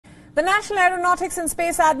The National Aeronautics and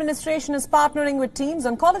Space Administration is partnering with teams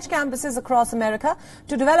on college campuses across America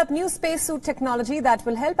to develop new spacesuit technology that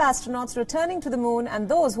will help astronauts returning to the moon and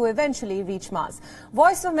those who eventually reach Mars.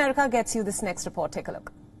 Voice of America gets you this next report. Take a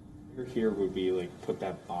look. Here would be like put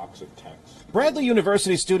that box of text. Bradley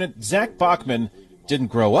University student Zach Bachman didn't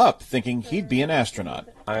grow up thinking he'd be an astronaut.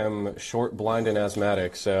 I'm short, blind, and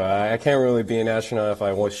asthmatic, so I can't really be an astronaut if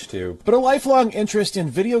I wish to. But a lifelong interest in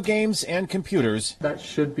video games and computers That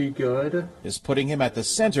should be good. is putting him at the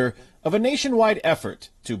center of a nationwide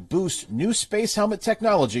effort to boost new space helmet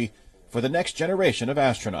technology for the next generation of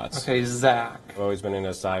astronauts. Okay, Zach. I've always been into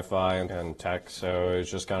sci-fi and tech, so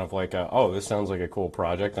it's just kind of like, oh, this sounds like a cool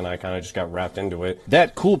project, and I kind of just got wrapped into it.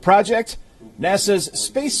 That cool project? NASA's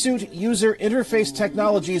Spacesuit User Interface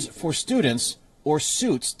Technologies for Students, or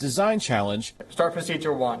SUITS Design Challenge, Start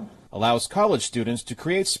procedure 1. allows college students to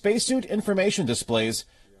create spacesuit information displays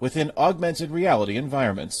within augmented reality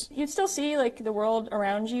environments. You'd still see like the world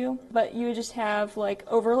around you, but you would just have like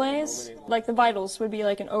overlays. Like the vitals would be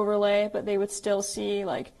like an overlay, but they would still see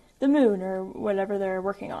like the moon or whatever they're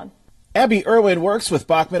working on. Abby Irwin works with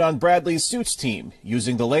Bachman on Bradley's Suits team,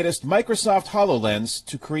 using the latest Microsoft HoloLens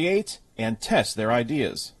to create and test their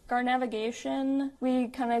ideas. Our navigation, we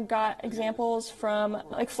kind of got examples from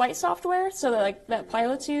like flight software, so that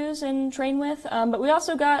pilots use and train with. But we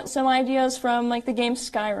also got some ideas from like the game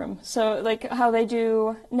Skyrim, so like how they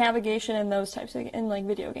do navigation and those types of in like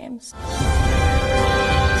video games.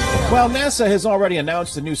 While NASA has already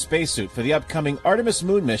announced a new spacesuit for the upcoming Artemis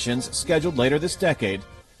moon missions scheduled later this decade,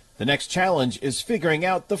 the next challenge is figuring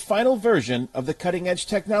out the final version of the cutting-edge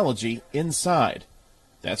technology inside.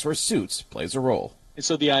 That's where Suits plays a role. And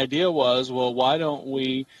so the idea was, well, why don't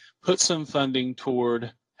we put some funding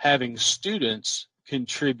toward having students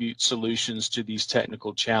contribute solutions to these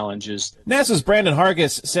technical challenges? NASA's Brandon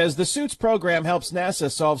Hargis says the Suits program helps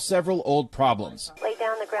NASA solve several old problems, Lay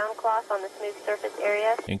down the ground cloth on the smooth surface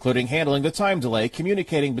area, including handling the time delay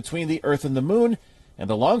communicating between the Earth and the Moon and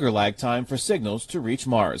the longer lag time for signals to reach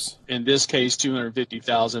Mars. In this case,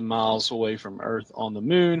 250,000 miles away from Earth on the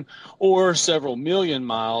Moon, or several million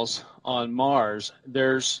miles on Mars,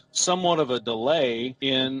 there's somewhat of a delay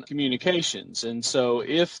in communications. And so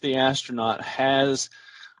if the astronaut has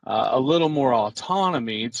a little more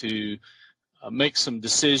autonomy to make some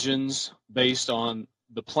decisions based on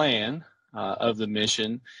the plan of the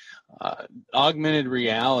mission, augmented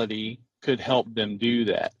reality could help them do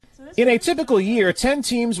that. In a typical year, 10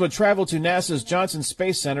 teams would travel to NASA's Johnson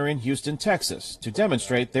Space Center in Houston, Texas, to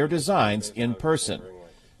demonstrate their designs in person.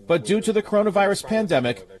 But due to the coronavirus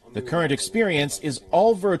pandemic, the current experience is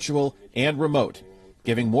all virtual and remote,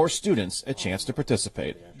 giving more students a chance to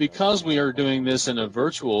participate. Because we are doing this in a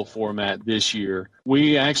virtual format this year,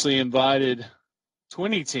 we actually invited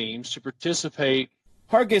 20 teams to participate.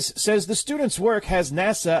 Hargis says the students' work has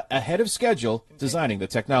NASA ahead of schedule designing the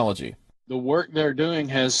technology. The work they're doing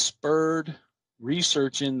has spurred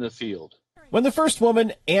research in the field. When the first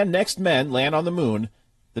woman and next men land on the moon,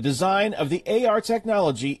 the design of the AR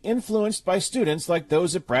technology influenced by students like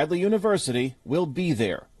those at Bradley University will be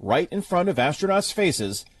there, right in front of astronauts'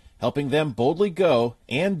 faces, helping them boldly go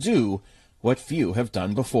and do what few have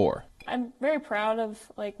done before. I'm very proud of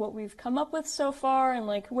like what we've come up with so far and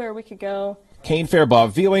like where we could go. Kane Fairbaugh,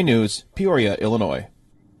 VOA News, Peoria, Illinois.